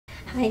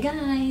Hi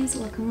guys,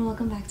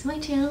 welcome back to my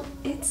channel.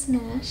 It's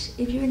Nash.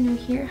 If you're new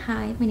here,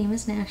 hi, my name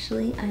is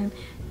Nashly. I'm a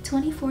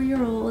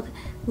 24-year-old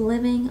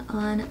living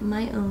on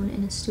my own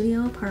in a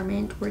studio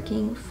apartment,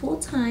 working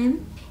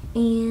full-time,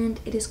 and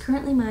it is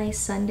currently my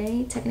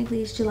Sunday.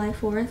 Technically it's July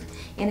 4th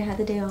and I had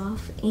the day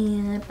off,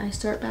 and I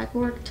start back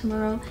work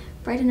tomorrow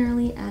bright and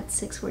early at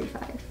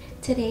 6:45.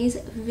 Today's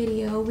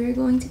video we're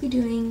going to be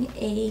doing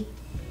a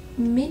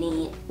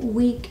mini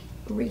week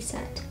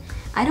reset.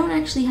 I don't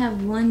actually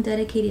have one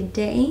dedicated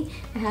day.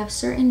 I have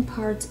certain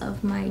parts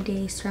of my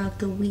days throughout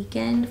the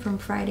weekend from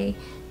Friday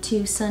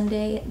to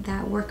Sunday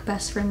that work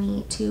best for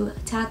me to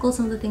tackle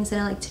some of the things that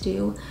I like to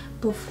do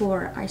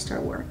before I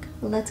start work.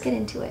 Let's get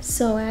into it.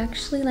 So I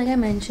actually, like I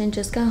mentioned,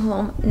 just got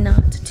home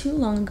not too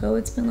long ago.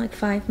 It's been like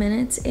 5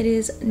 minutes. It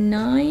is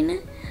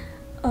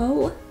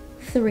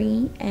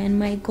 9:03 and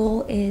my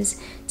goal is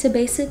to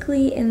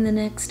basically in the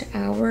next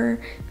hour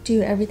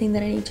do everything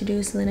that I need to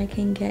do so then I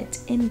can get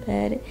in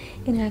bed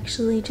and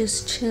actually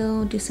just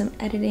chill, do some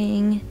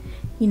editing,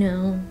 you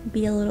know,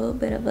 be a little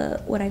bit of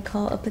a what I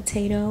call a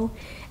potato,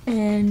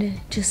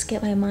 and just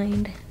get my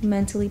mind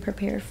mentally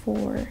prepared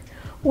for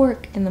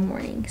work in the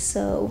morning.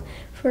 So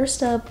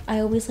first up,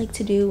 I always like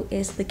to do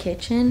is the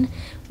kitchen,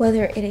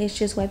 whether it is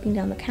just wiping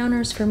down the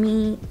counters. For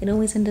me, it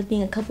always ends up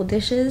being a couple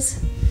dishes,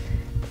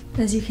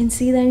 as you can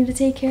see, that I need to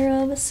take care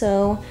of.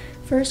 So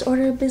first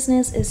order of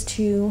business is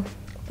to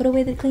put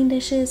away the clean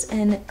dishes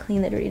and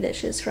clean the dirty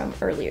dishes from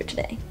earlier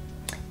today.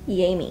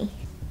 Yay me.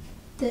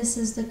 This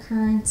is the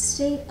current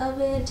state of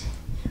it.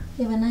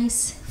 We have a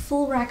nice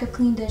full rack of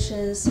clean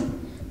dishes,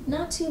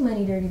 not too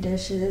many dirty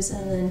dishes,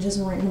 and then just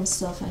random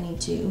stuff I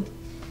need to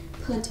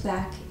put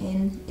back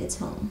in its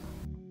home.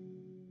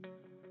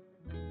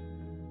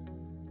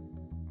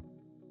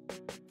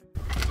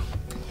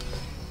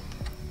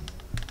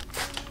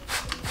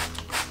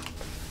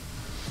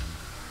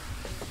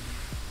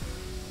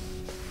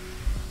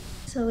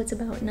 So it's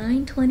about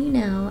 9:20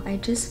 now. I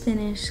just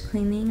finished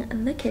cleaning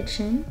the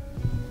kitchen.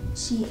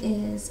 She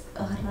is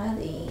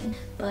ready.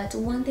 But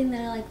one thing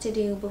that I like to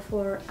do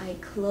before I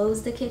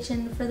close the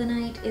kitchen for the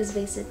night is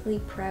basically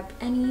prep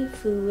any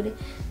food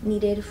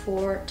needed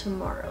for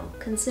tomorrow.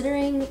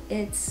 Considering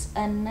it's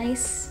a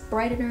nice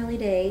bright and early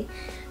day,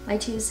 my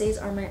Tuesdays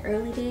are my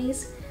early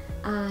days.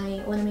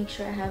 I want to make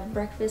sure I have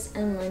breakfast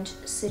and lunch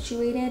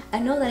situated. I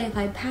know that if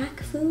I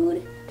pack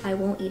food, I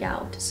won't eat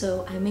out,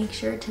 so I make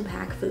sure to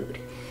pack food.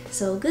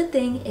 So good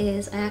thing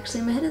is I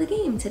actually am ahead of the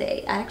game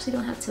today. I actually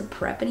don't have to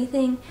prep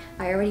anything.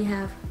 I already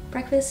have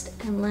breakfast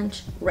and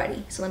lunch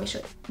ready. So let me show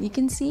you. You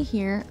can see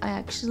here, I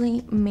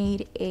actually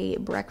made a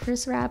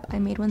breakfast wrap. I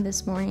made one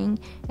this morning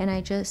and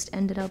I just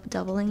ended up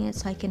doubling it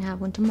so I can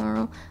have one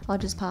tomorrow. I'll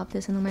just pop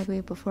this in the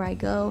microwave before I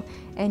go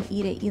and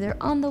eat it either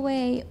on the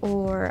way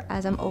or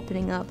as I'm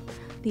opening up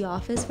the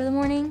office for the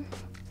morning.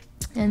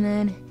 And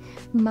then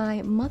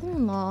my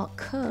mother-in-law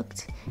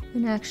cooked,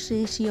 and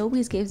actually she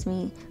always gives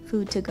me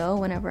food to go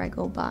whenever I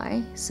go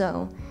by.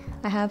 So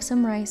I have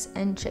some rice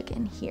and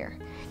chicken here.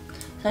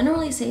 So I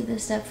normally save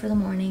this step for the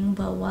morning,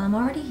 but while I'm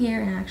already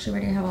here and actually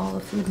ready to have all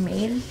the food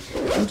made,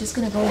 I'm just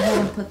gonna go ahead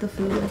and put the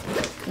food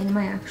in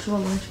my actual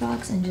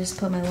lunchbox and just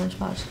put my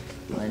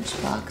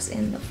lunchbox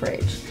in the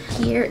fridge.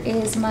 Here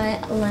is my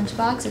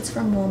lunchbox. It's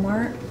from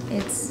Walmart.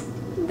 It's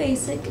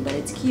basic, but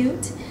it's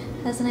cute.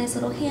 Has a nice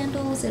little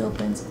handles. It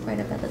opens right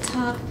up at the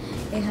top.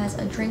 It has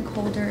a drink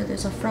holder.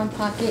 There's a front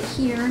pocket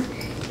here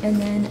and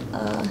then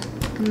a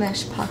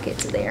mesh pocket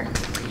there.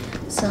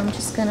 So I'm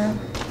just gonna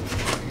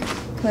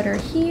put her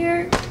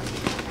here.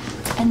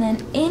 And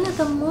then in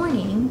the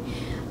morning,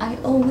 I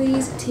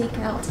always take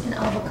out an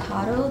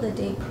avocado the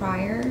day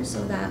prior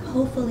so that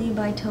hopefully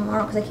by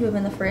tomorrow, because I keep them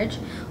in the fridge,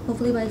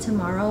 hopefully by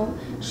tomorrow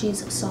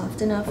she's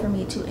soft enough for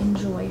me to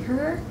enjoy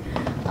her.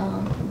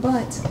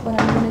 But what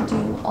I'm gonna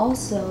do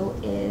also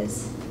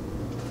is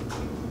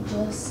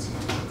just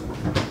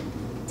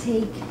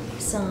take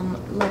some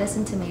lettuce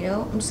and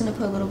tomato. I'm just gonna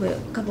put a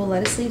couple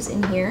lettuce leaves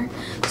in here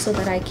so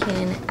that I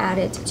can add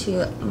it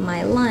to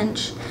my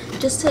lunch,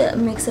 just to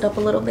mix it up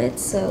a little bit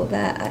so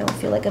that I don't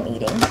feel like I'm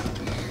eating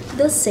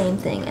the same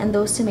thing. And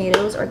those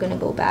tomatoes are gonna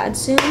go bad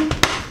soon,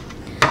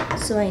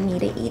 so I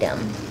need to eat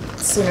them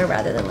sooner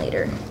rather than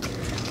later.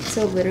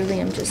 So literally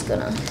I'm just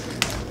gonna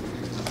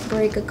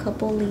break a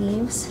couple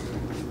leaves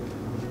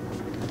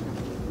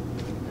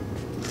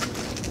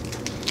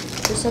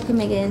just so I can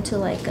make it into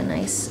like a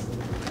nice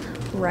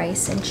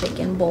rice and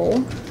chicken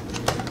bowl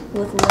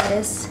with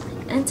lettuce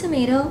and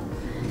tomato.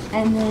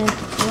 And then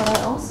what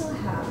I also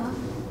have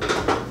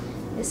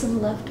is some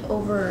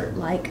leftover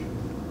like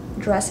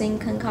dressing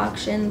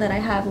concoction that I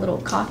have, little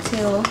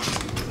cocktail,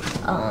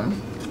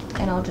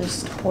 and I'll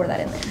just pour that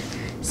in there.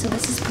 So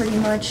this is pretty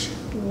much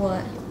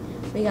what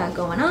we got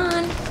going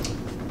on.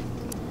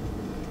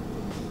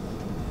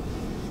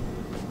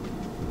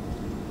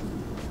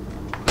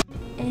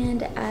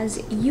 And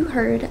as you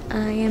heard,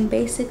 I am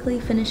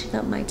basically finishing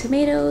up my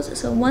tomatoes.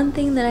 So one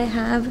thing that I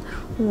have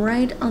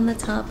right on the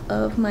top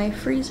of my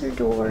freezer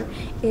door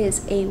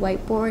is a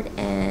whiteboard,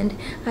 and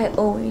I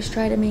always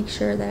try to make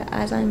sure that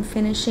as I'm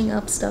finishing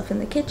up stuff in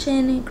the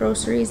kitchen,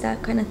 groceries,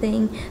 that kind of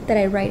thing, that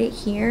I write it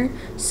here,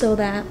 so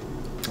that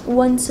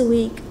once a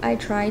week I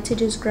try to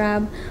just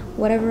grab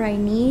whatever I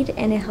need,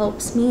 and it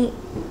helps me,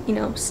 you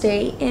know,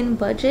 stay in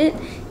budget,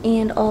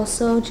 and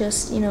also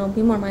just, you know,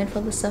 be more mindful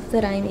of the stuff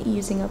that I'm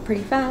using up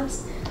pretty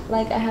fast.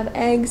 Like I have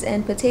eggs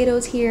and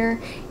potatoes here,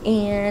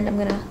 and I'm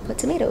gonna put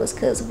tomatoes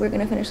because we're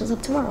gonna finish this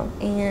up tomorrow,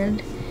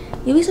 and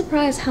you'll be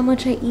surprised how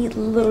much I eat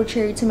little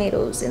cherry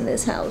tomatoes in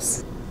this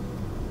house.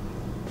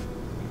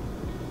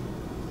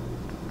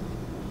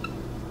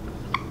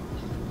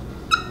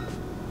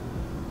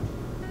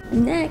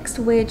 Next,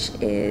 which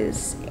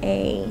is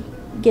a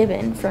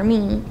given for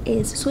me,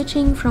 is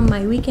switching from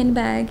my weekend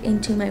bag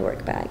into my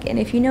work bag. And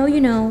if you know,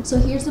 you know. So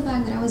here's the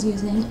bag that I was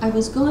using. I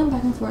was going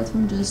back and forth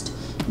from just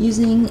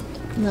using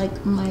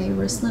like my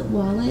wristlet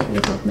wallet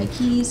with like my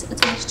keys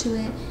attached to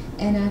it,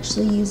 and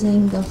actually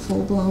using the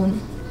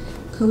full-blown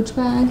Coach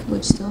bag,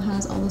 which still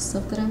has all the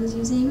stuff that I was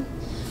using.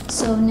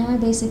 So now I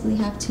basically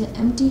have to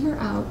empty her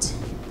out,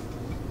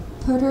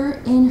 put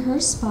her in her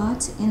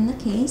spot in the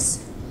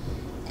case,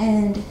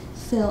 and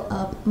fill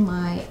up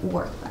my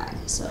work bag.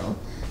 So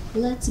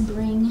let's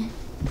bring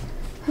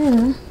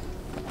her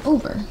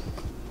over.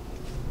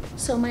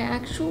 So my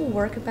actual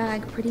work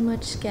bag pretty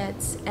much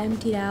gets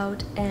emptied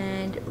out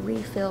and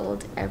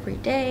refilled every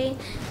day,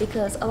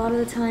 because a lot of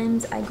the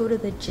times I go to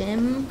the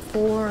gym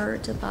 4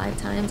 to 5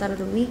 times out of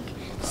the week,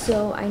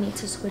 so I need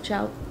to switch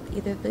out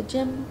either the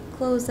gym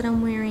clothes that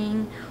I'm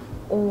wearing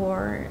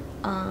or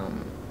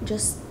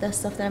just the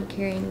stuff that I'm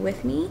carrying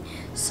with me.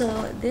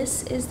 So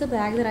this is the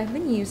bag that I've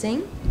been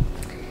using.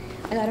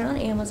 I got it on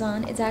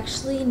Amazon. It's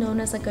actually known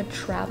as like a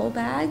travel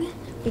bag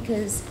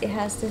because it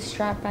has this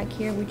strap back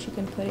here which you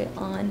can put it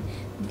on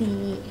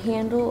the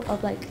handle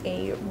of like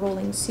a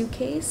rolling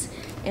suitcase,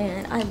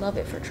 and I love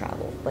it for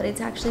travel, but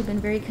it's actually been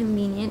very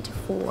convenient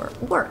for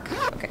work.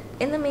 Okay,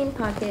 in the main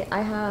pocket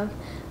I have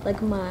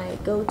like my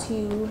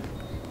go-to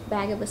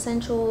bag of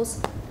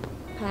essentials: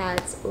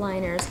 pads,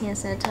 liners, hand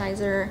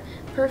sanitizer,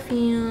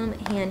 perfume,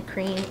 hand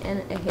cream,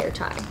 and a hair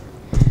tie.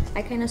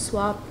 I kind of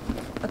swap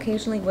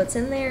occasionally what's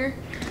in there.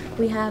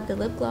 We have the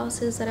lip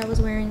glosses that I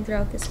was wearing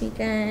throughout this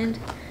weekend,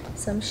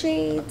 some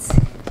shades,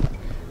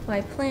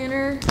 my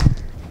planner,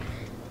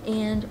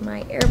 and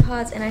my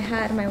AirPods, and I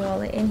had my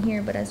wallet in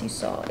here, but as you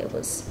saw, it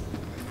was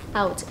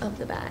out of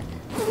the bag.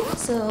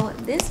 So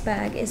this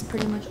bag is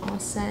pretty much all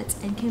set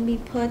and can be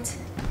put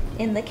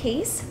in the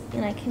case,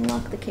 and I can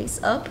lock the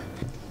case up.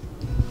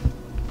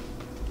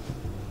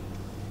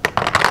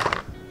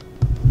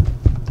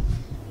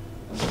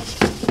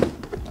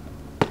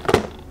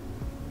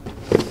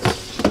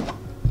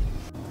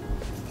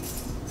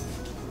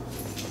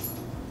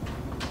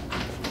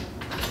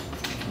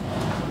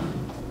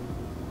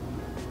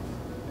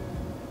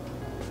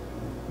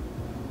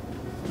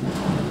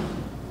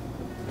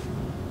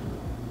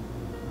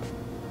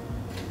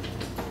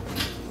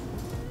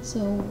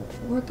 So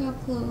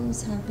workout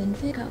clothes have been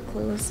picked up,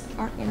 clothes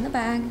are in the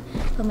bag,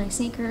 put my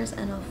sneakers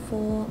and a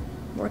full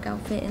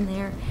workout fit in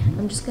there.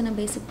 I'm just gonna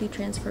basically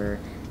transfer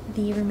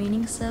the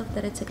remaining stuff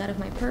that I took out of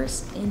my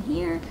purse in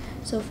here.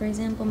 So for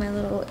example, my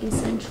little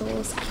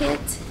essentials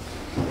kit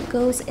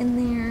goes in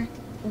there,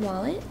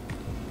 wallet.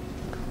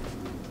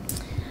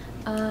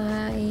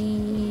 I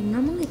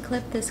normally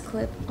clip this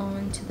clip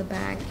onto the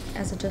bag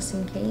as a just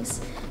in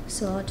case,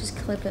 so I'll just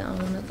clip it on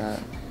one of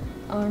the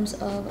arms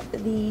of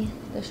the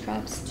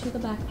straps to the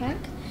backpack,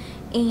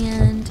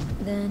 and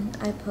then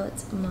I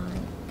put my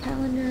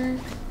planner,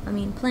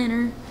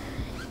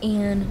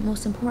 and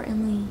most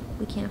importantly,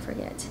 we can't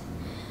forget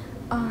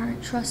our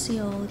trusty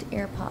old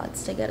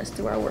AirPods to get us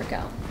through our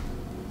workout.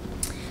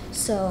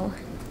 So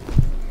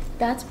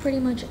that's pretty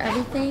much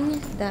everything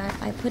that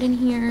I put in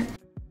here.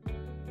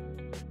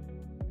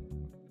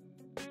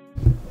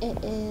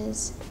 It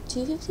is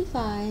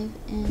 2:55,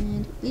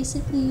 and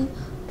basically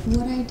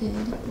what I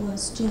did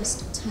was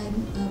just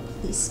tighten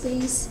up the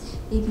space.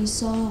 If you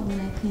saw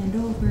when I panned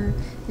over,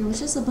 there was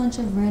just a bunch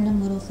of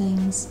random little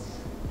things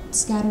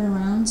scattered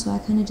around, so I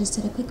kind of just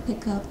did a quick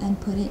pickup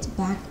and put it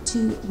back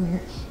to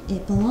where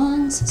it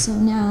belongs. So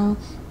now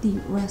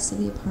the rest of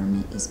the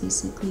apartment is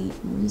basically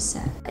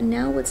reset. And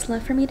now what's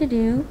left for me to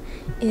do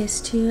is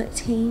to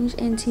change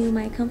into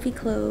my comfy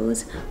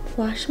clothes,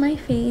 wash my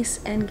face,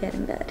 and get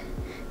in bed.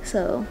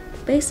 So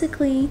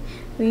basically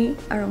we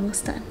are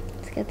almost done.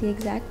 Let's get the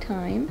exact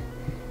time.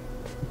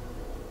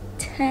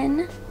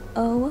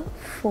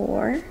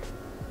 10:04.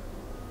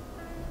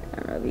 I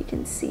don't know if you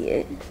can see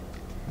it.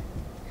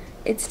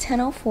 It's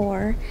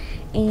 10:04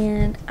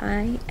 and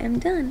I am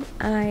done.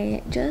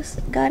 I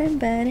just got in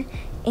bed,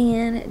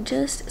 and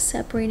just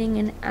separating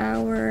an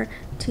hour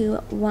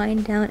to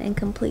wind down and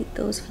complete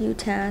those few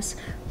tasks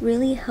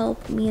really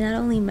helped me not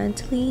only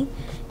mentally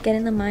get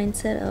in the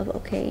mindset of,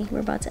 okay, we're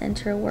about to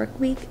enter a work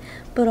week,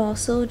 but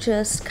also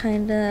just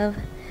kind of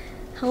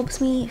helps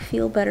me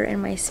feel better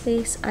in my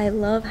space. I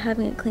love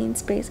having a clean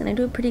space, and I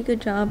do a pretty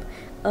good job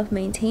of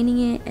maintaining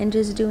it and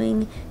just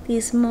doing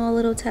these small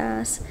little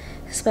tasks,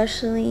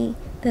 especially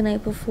the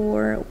night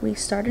before we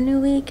start a new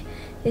week.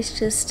 It's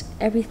just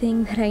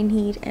everything that I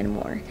need and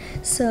more.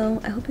 So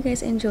I hope you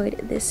guys enjoyed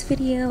this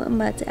video. I'm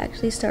about to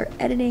actually start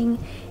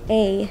editing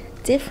a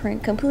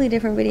completely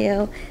different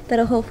video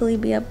that'll hopefully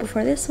be up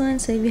before this one.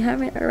 So if you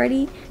haven't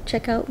already,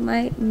 check out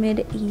my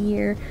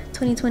mid-year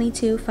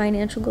 2022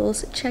 financial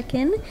goals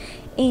check-in,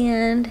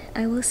 and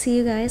I will see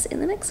you guys in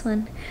the next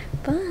one.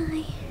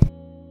 Bye.